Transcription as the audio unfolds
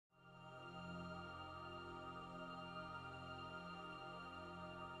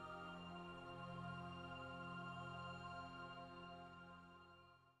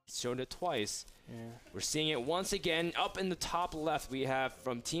shown it twice. Yeah. We're seeing it once again. Up in the top left, we have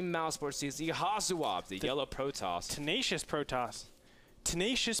from Team Mousesports CC, HasuObs, the yellow Protoss. Tenacious Protoss.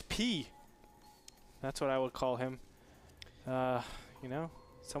 Tenacious P. That's what I would call him. You know,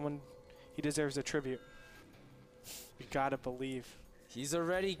 someone, he deserves a tribute. You gotta believe. He's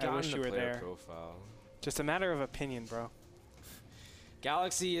already gotten the player there. profile. Just a matter of opinion, bro.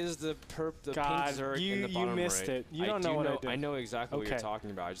 Galaxy is the pink Zerg in the bottom right. You missed it. You don't know what I did. I know exactly what you're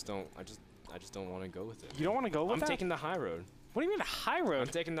talking about. I just don't want to go with it. You don't want to go with that? I'm taking the high road. What do you mean a high road? I'm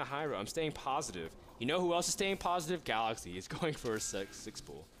taking the high road. I'm staying positive. You know who else is staying positive? Galaxy. He's going for a 6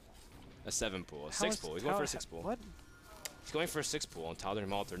 pool. A 7 pool. A 6 pool. He's going for a 6 pool. What? He's going for a 6 pool on Tal'Darim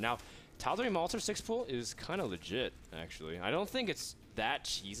Malter. Now, Tal'Darim Malter 6 pool is kind of legit, actually. I don't think it's that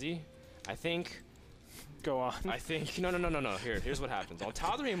cheesy. I think... Go on. I think... No. Here's what happens. On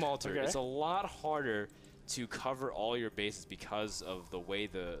Tal'Darim Malter, it's a lot harder to cover all your bases because of the way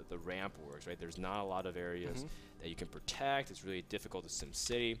the ramp works, right? There's not a lot of areas that you can protect. It's really difficult to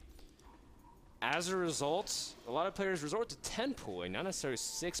SimCity. As a result, a lot of players resort to 10 pooling, not necessarily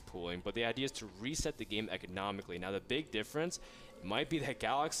 6 pooling, but the idea is to reset the game economically. Now, the big difference might be that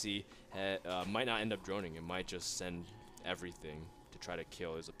Galaxy might not end up droning. It might just send everything to try to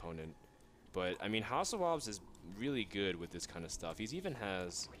kill his opponent. But, I mean, HasuObs is really good with this kind of stuff. He even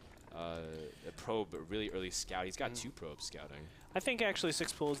has a probe, but really early scout. He's got 2 probes scouting. I think actually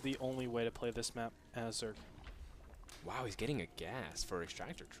 6 pool is the only way to play this map as Zerg. Wow, he's getting a gas for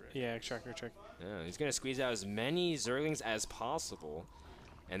Extractor Trick. Yeah, Extractor Trick. Yeah, he's going to squeeze out as many Zerglings as possible.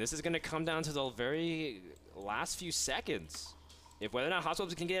 And this is going to come down to the very last few seconds. If whether or not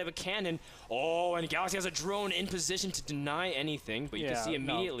HasuObs can get a cannon. Oh, and Galaxy has a drone in position to deny anything. But you can see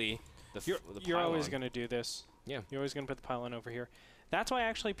immediately the You're always going to do this. Yeah. You're always going to put the pylon over here. That's why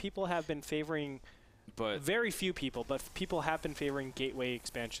actually people have been favoring... very few people, but people have been favoring gateway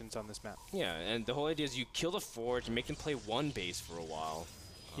expansions on this map. Yeah, and the whole idea is you kill the forge and make them play one base for a while.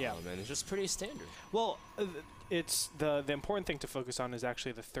 Yeah. And it's just pretty standard. Well, it's the important thing to focus on is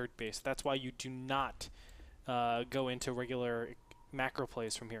actually the third base. That's why you do not go into regular macro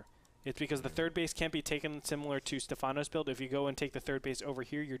plays from here. It's because the third base can't be taken similar to Stefano's build. If you go and take the third base over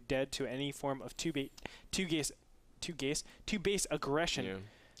here, you're dead to any form of two base aggression. Yeah.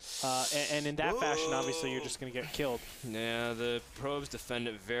 And in that fashion, obviously, you're just going to get killed. Yeah, the probes defend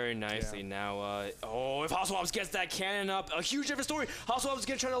it very nicely now. Oh, if HasuObs gets that cannon up, a huge different story. HasuObs is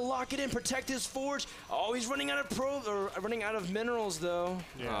going to try to lock it in, protect his forge. Oh, he's running out of probes, or running out of minerals, though.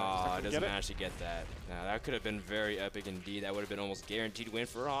 Yeah, he doesn't manage to get that. Now, that could have been very epic indeed. That would have been almost guaranteed win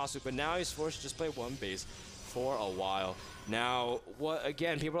for Hasu, but now he's forced to just play one base for a while. Now,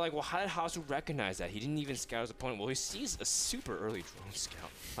 again, people are like, well, how did Hasu recognize that? He didn't even scout his opponent. Well, he sees a super early drone scout.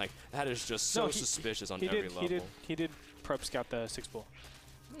 Like, that is just so suspicious on every level. He did prep scout the 6 pool.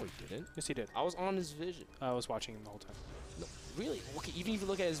 No, he didn't. Yes, he did. I was on his vision. I was watching him the whole time. No, really? Okay, even if you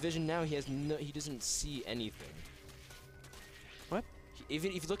look at his vision now, he doesn't see anything. What?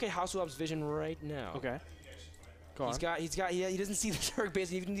 Even if you look at HasuObs' vision right now. Okay. Go on. He doesn't see the Zerg base.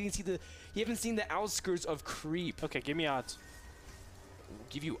 He haven't seen the outskirts of creep. Okay, give me odds.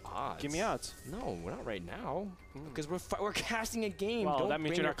 Give you odds. Give me odds. No, we're not right now. Because we're casting a game. Well, Don't that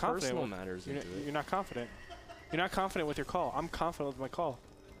means bring you're not personal confident. Matters into it. You're not confident. You're not confident with your call. I'm confident with my call.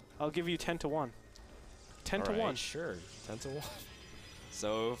 I'll give you 10 to 1. 10 to 1. Sure. 10 to 1.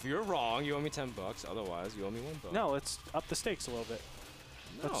 So if you're wrong, you owe me $10. Otherwise, you owe me $1. No, let's up the stakes a little bit.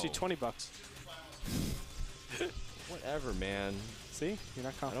 No. Let's do $20. Whatever, man. See? You're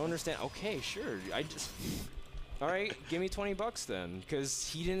not confident. I don't understand. Okay, sure. All right, give me $20 then, because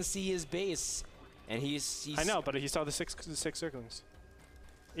he didn't see his base, and he's. I know, but he saw the six Zerglings.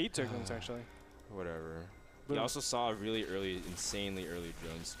 8 Zerglings actually. Whatever. Boom. He also saw a really early, insanely early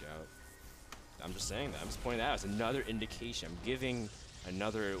drone scout. I'm just saying that. I'm just pointing that out. It's another indication. I'm giving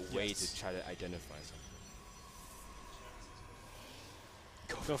another way to try to identify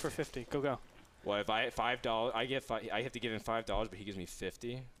something. Go for 50. Go. Well, if I $5, I have to give him $5, but he gives me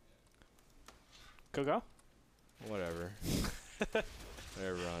 50. Go. Whatever.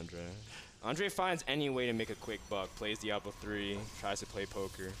 Whatever, Andre. Andre finds any way to make a quick buck. Plays Diablo 3, tries to play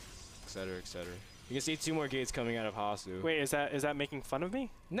poker, etc., etc. You can see 2 more gates coming out of Hasu. Wait, is that making fun of me?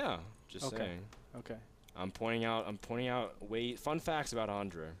 No, just saying. Okay. I'm pointing out fun facts about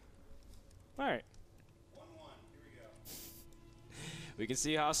Andre. All right. 1-1. Here we go. We can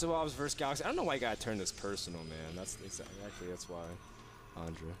see HasuObs versus Galaxy. I don't know why you gotta turn this personal, man. That's why.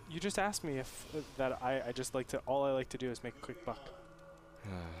 Andre. You just asked me if I just like to. All I like to do is make a quick buck.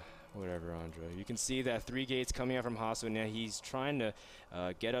 Whatever, Andre. You can see that 3 gates coming out from Hasu, and now he's trying to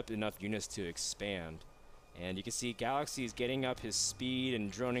get up enough units to expand. And you can see Galaxy is getting up his speed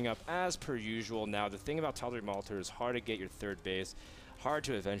and droning up as per usual. Now, the thing about Toddler Malter is hard to get your third base, hard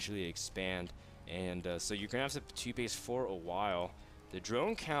to eventually expand. And so you're going to have to two base for a while. The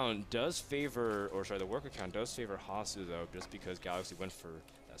drone count does favor, or sorry, the worker count does favor Hasu, though, just because Galaxy went for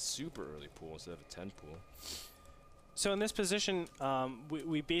that super early pool instead of a 10 pool. So in this position,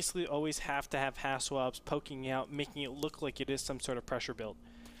 we basically always have to have HasuObs poking out, making it look like it is some sort of pressure build.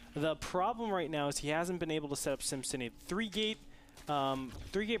 The problem right now is he hasn't been able to set up SimCity.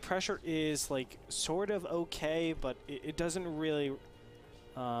 3-gate pressure is like sort of okay, but it doesn't really,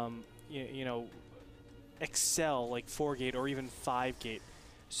 you know, excel like 4-gate or even 5-gate.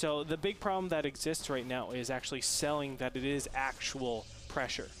 So the big problem that exists right now is actually selling that it is actual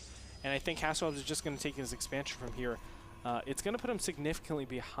pressure. And I think HasuObs is just going to take his expansion from here. It's going to put him significantly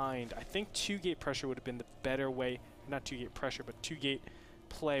behind. I think 2-gate pressure would have been the better way, not 2-gate pressure, but 2-gate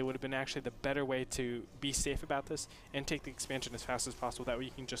play would have been actually the better way to be safe about this and take the expansion as fast as possible. That way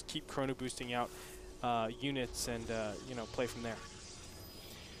you can just keep chrono boosting out units and you know, play from there.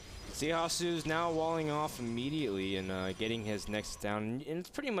 See, Hasu's now walling off immediately and getting his next down. And it's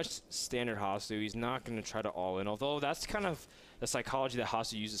pretty much standard Hasu. He's not going to try to all-in, although that's kind of the psychology that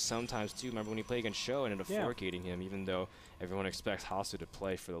Hasu uses sometimes too. Remember when he played against Sho and ended up 4-gating him, even though everyone expects Hasu to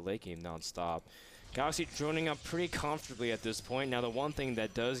play for the late game non-stop. Galaxy droning up pretty comfortably at this point. Now, the one thing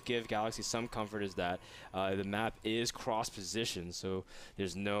that does give Galaxy some comfort is that the map is cross-positioned, so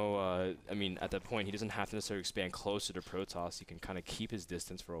there's no, I mean, at that point, he doesn't have to necessarily expand closer to Protoss. He can kind of keep his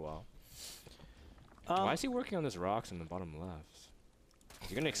distance for a while. Why is he working on those rocks in the bottom left? Is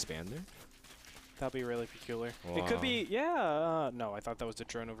he going to expand there? That'd be really peculiar. Wow. It could be, yeah, no, I thought that was a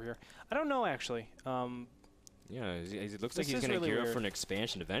drone over here. I don't know, actually. Yeah, it looks like he's going to gear up for an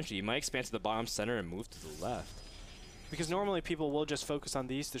expansion eventually. He might expand to the bottom center and move to the left. Because normally people will just focus on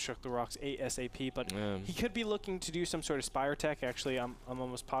these destructive rocks ASAP, but he could be looking to do some sort of Spire Tech. Actually, I'm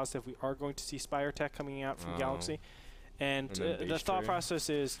almost positive we are going to see Spire Tech coming out from Galaxy. And the thought process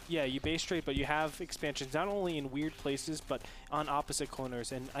is, yeah, you base trade, but you have expansions not only in weird places, but on opposite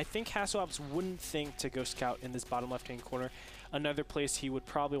corners. And I think HasuObs wouldn't think to go scout in this bottom left-hand corner. Another place he would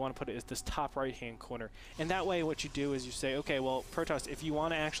probably want to put it is this top right-hand corner. And that way what you do is you say, okay, well, Protoss, if you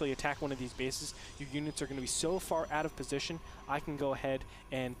want to actually attack one of these bases, your units are going to be so far out of position, I can go ahead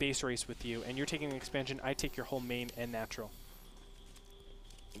and base race with you. And you're taking an expansion, I take your whole main and natural.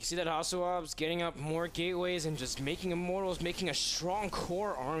 You see that HasuObs getting up more gateways and just making Immortals, making a strong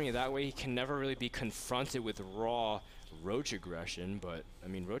core army. That way he can never really be confronted with raw Roach aggression. But, I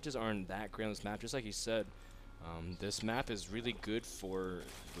mean, Roaches aren't that great on this map, just like you said. This map is really good for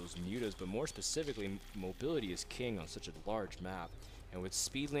those mutas, but more specifically, mobility is king on such a large map. And with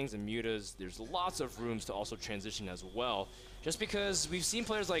speedlings and mutas, there's lots of rooms to also transition as well. Just because we've seen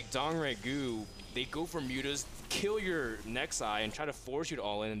players like Dongregu, they go for mutas, kill your Nexi, and try to force you to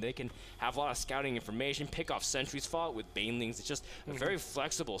all in, and they can have a lot of scouting information, pick off sentries fought with banelings. It's just a very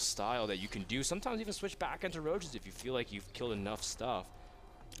flexible style that you can do. Sometimes even switch back into Roaches if you feel like you've killed enough stuff.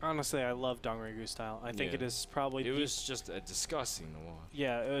 Honestly, I love Dongregu style. I think it is probably it was just disgusting to watch.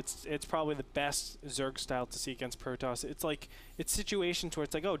 Yeah, it's probably the best Zerg style to see against Protoss. It's like, it's situations where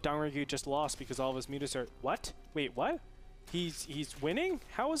it's like, oh, Dongregu just lost because all of his mutas are, what? Wait, what? He's winning?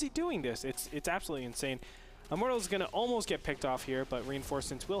 How is he doing this? It's absolutely insane. Immortal is going to almost get picked off here, but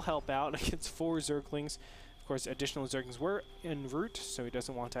reinforcements will help out against 4 Zerglings. Of course, additional Zerglings were en route, so he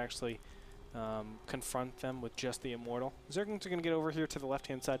doesn't want to actually confront them with just the Immortal. Zerglings are going to get over here to the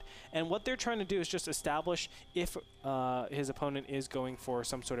left-hand side, and what they're trying to do is just establish if his opponent is going for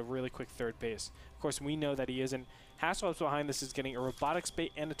some sort of really quick third base. Of course, we know that he isn't. HasuObs behind this is getting a Robotics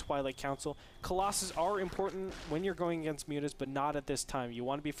Bait and a Twilight Council. Colossus are important when you're going against mutas, but not at this time. You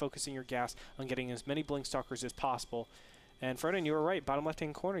want to be focusing your gas on getting as many Blinkstalkers as possible. And Ferdinand, you were right. Bottom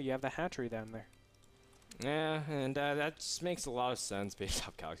left-hand corner, you have the hatchery down there. Yeah, and that just makes a lot of sense based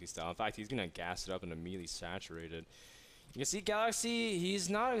off Galaxy style. In fact, he's going to gas it up and immediately saturate it. You can see Galaxy,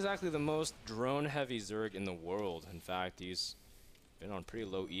 he's not exactly the most drone-heavy Zerg in the world. In fact, he's been on pretty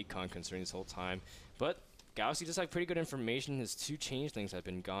low econ concerning this whole time. But Galaxy just had pretty good information. His 2 changelings have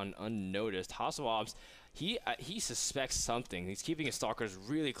been gone unnoticed. HasuObs, he suspects something. He's keeping his stalkers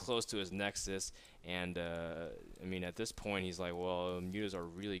really close to his nexus. And, I mean, at this point, he's like, well, mutas are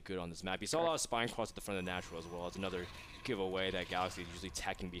really good on this map. He saw a lot of spine cross at the front of the natural as well. It's another giveaway that Galaxy is usually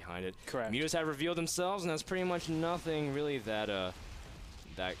tacking behind it. Correct. Mutas have revealed themselves, and that's pretty much nothing really that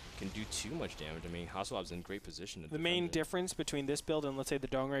that can do too much damage. I mean, HasuObs in great position. The main difference between this build and, let's say, the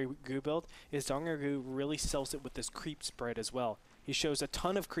Dongregu build is Dongregu really sells it with this creep spread as well. He shows a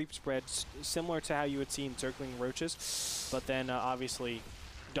ton of creep spreads, similar to how you would see in Zergling Roaches, but then obviously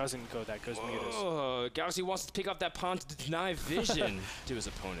doesn't go that goes Mutas. Oh, Galaxy wants to pick up that pawn to deny vision to his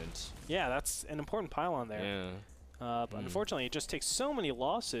opponent. Yeah, that's an important pylon there. Yeah. But unfortunately, it just takes so many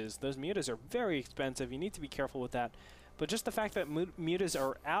losses. Those Mutas are very expensive. You need to be careful with that. But just the fact that Mutas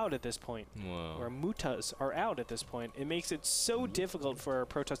are out at this point, or Mutas are out at this point, it makes it so difficult for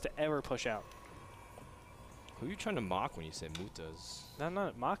Protoss to ever push out. Who are you trying to mock when you say Mutas? No, I'm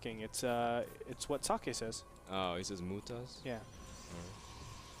not mocking. It's what Sake says. Oh, he says Mutas? Yeah.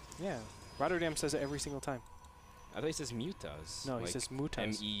 Yeah. Rotterdam says it every single time. I thought he says Mutas. No, he says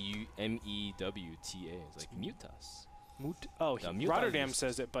Mutas. M-E-W-T-A. It's like Mutas. Rotterdam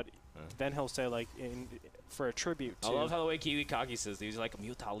says it, but then he'll say like for a tribute to... I love how the way Kiwikaki says these like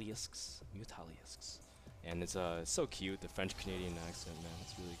Mutalisks. Mutalisks. And it's so cute, the French-Canadian accent, man.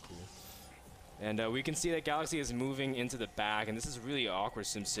 It's really cool. And we can see that Galaxy is moving into the back, and this is really awkward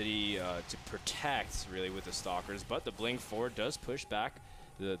SimCity to protect, really, with the Stalkers. But the Blink 4 does push back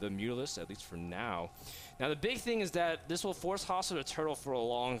the Mutalisks, at least for now. Now, the big thing is that this will force Hasu to turtle for a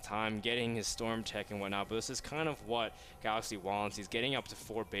long time, getting his Storm Tech and whatnot. But this is kind of what Galaxy wants. He's getting up to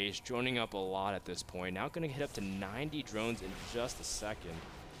 4 base, droning up a lot at this point. Now going to hit up to 90 drones in just a second.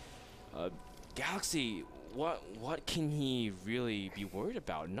 Galaxy... What can he really be worried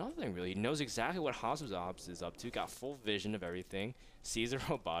about? Nothing really. He knows exactly what HasuObs is up to. Got full vision of everything. Sees the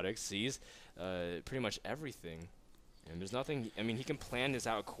robotics. Sees pretty much everything. And there's nothing. I mean, he can plan this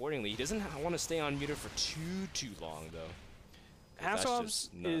out accordingly. He doesn't want to stay on Muta for too long though. HasuObs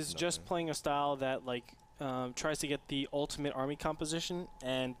is just playing a style that like tries to get the ultimate army composition,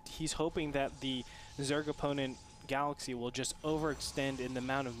 and he's hoping that the Zerg opponent Galaxy will just overextend in the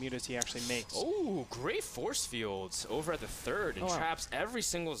amount of mutas he actually makes. Oh, great force fields over at the third and traps every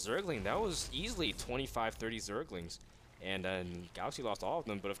single Zergling. That was easily 25, 30 Zerglings. And Galaxy lost all of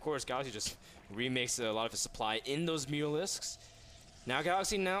them, but of course Galaxy just remakes a lot of his supply in those Mutalisks. Now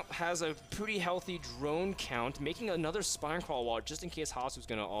Galaxy now has a pretty healthy drone count, making another Spine Crawl wall just in case Hasu's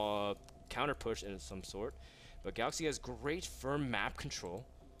going to counter push in some sort. But Galaxy has great firm map control.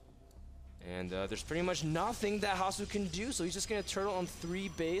 And there's pretty much nothing that Hasu can do, so he's just going to turtle on 3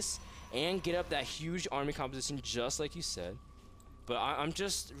 base and get up that huge army composition just like you said. But I'm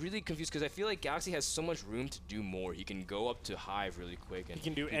just really confused because I feel like Galaxy has so much room to do more. He can go up to Hive really quick. And he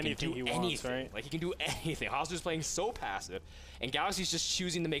can do anything he wants, right? Like, he can do anything. Hasu's playing so passive, and Galaxy's just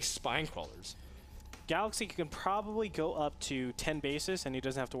choosing to make Spine Crawlers. Galaxy can probably go up to 10 bases, and he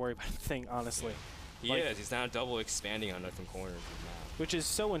doesn't have to worry about a thing, honestly. He is. He's now double expanding on different corners. Which is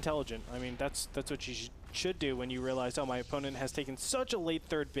so intelligent. I mean, that's what you should do when you realize, oh, my opponent has taken such a late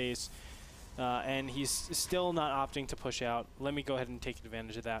 3rd base, and he's still not opting to push out. Let me go ahead and take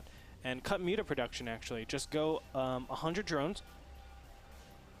advantage of that. And cut Muta production, actually. Just go 100 drones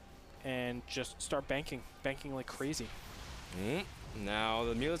and just start banking like crazy. Now,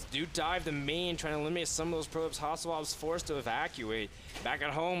 the Mutalisks do dive the main, trying to eliminate some of those probes. HasuObs forced to evacuate. Back at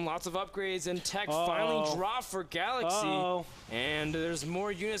home, lots of upgrades, and tech finally dropped for Galaxy. And there's more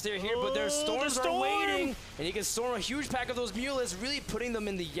units there here, but their storms are waiting. And you can storm a huge pack of those Mutalisks, really putting them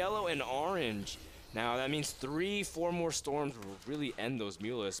in the yellow and orange. Now, that means 3-4 more storms will really end those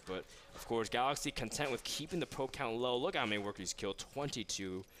Mutalisks, but of course, Galaxy content with keeping the probe count low. Look how many workers killed,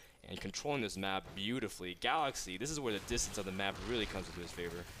 22. And controlling this map beautifully. Galaxy, this is where the distance of the map really comes into his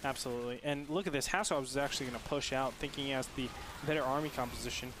favor. Absolutely. And look at this. HasuObs is actually going to push out, thinking he has the better army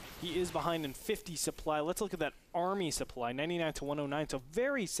composition. He is behind in 50 supply. Let's look at that army supply, 99 to 109, so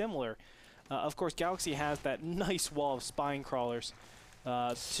very similar. Of course, Galaxy has that nice wall of Spine Crawlers to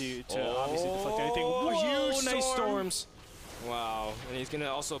obviously deflect anything. Whoa, huge nice storms. Wow. And he's going to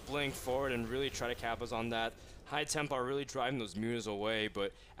also blink forward and really try to cap us on that. High tempo are really driving those mutas away,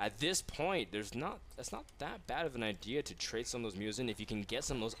 but at this point, it's not that bad of an idea to trade some of those mutas in if you can get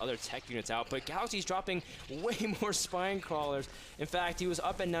some of those other tech units out. But Galaxy's dropping way more Spine Crawlers. In fact, he was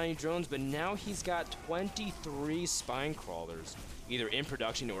up at 90 drones, but now he's got 23 Spine Crawlers, either in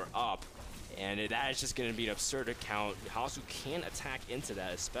production or up. And that is just going to be an absurd account. Hasu can attack into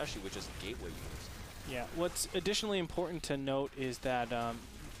that, especially with just gateway units. Yeah, what's additionally important to note is that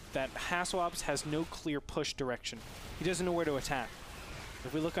that HasuObs has no clear push direction. He doesn't know where to attack.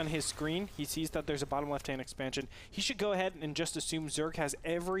 If we look on his screen, he sees that there's a bottom left-hand expansion. He should go ahead and just assume Zerg has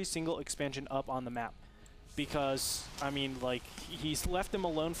every single expansion up on the map. Because, I mean, like, he's left them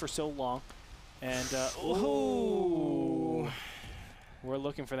alone for so long. And, we're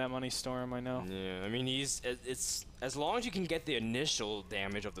looking for that money storm, I know. Yeah, I mean, it's as long as you can get the initial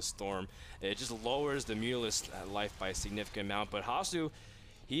damage of the storm, it just lowers the Mutalisk life by a significant amount. But Hasu,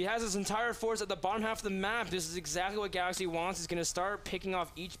 He has his entire force at the bottom half of the map. This is exactly what Galaxy wants. He's going to start picking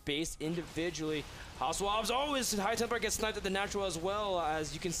off each base individually. HasuObs always high temper gets sniped at the natural as well.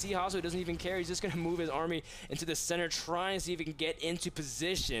 As you can see, Hasu doesn't even care. He's just going to move his army into the center, trying to see if he can get into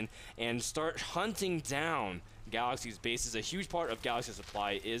position and start hunting down Galaxy's bases. A huge part of Galaxy's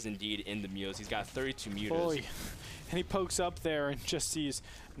supply is indeed in the mutas. He's got 32 mutas. Boy. And he pokes up there and just sees,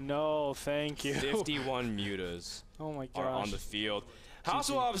 no, thank you. 51 mutas oh my are on the field.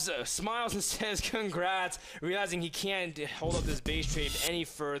 HasuObs smiles and says congrats, realizing he can't hold up this base trade any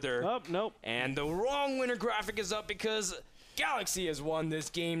further. Oh, nope. And the wrong winner graphic is up because Galaxy has won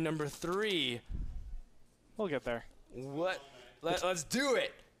this game number 3. We'll get there. What? Let's do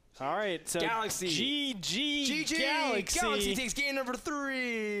it. All right, so Galaxy. GG Galaxy. Galaxy takes game number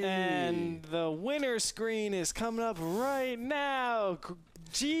 3. And the winner screen is coming up right now.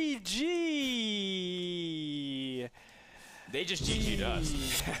 GG. They just GG'd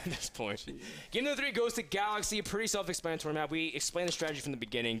us at this point. Game number 3 goes to Galaxy. A pretty self-explanatory map. We explained the strategy from the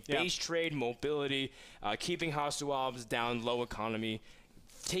beginning. Yeah. Base trade, mobility, keeping HasuObs down, low economy,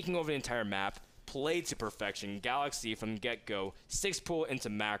 taking over the entire map. Played to perfection. Galaxy from get-go, 6 pull into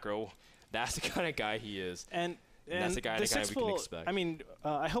macro. That's the kind of guy he is. And that's the guy we can expect. I mean,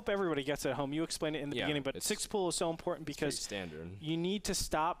 I hope everybody gets it at home. You explained it in the beginning, but 6 pull is so important because standard. You need to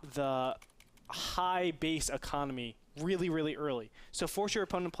stop the high base economy really, really early. So force your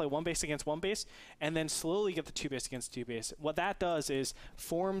opponent to play 1 base against 1 base, and then slowly get the 2 base against 2 base. What that does is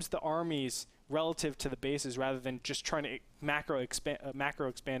forms the armies relative to the bases rather than just trying to macro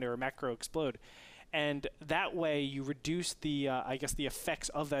expand or macro explode. And that way you reduce the, I guess, the effects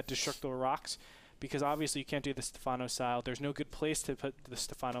of that destructible rocks, because obviously you can't do the Stefano style. There's no good place to put the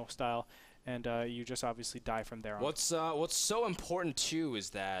Stefano style, and you just obviously die from there on. What's so important too is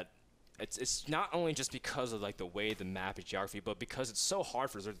that it's not only just because of like the way the map is geography, but because it's so hard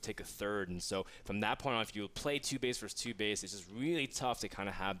for Zerg to take a third. And so from that point on, if you play 2 base versus 2 base, it's just really tough to kind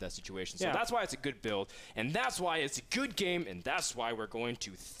of have that situation. So that's why it's a good build, and that's why it's a good game, and that's why we're going to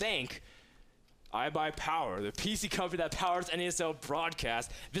thank iBuyPower, the PC company that powers NASL broadcast.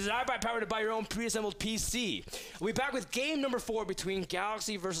 Visit iBuyPower to buy your own pre-assembled PC. We'll be back with game number 4 between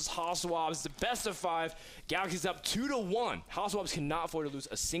Galaxy versus HasuObs. The best of 5. Galaxy's up 2-1. HasuObs cannot afford to lose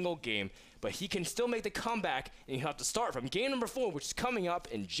a single game, but he can still make the comeback, and he'll have to start from game number 4, which is coming up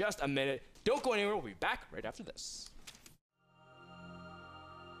in just a minute. Don't go anywhere. We'll be back right after this.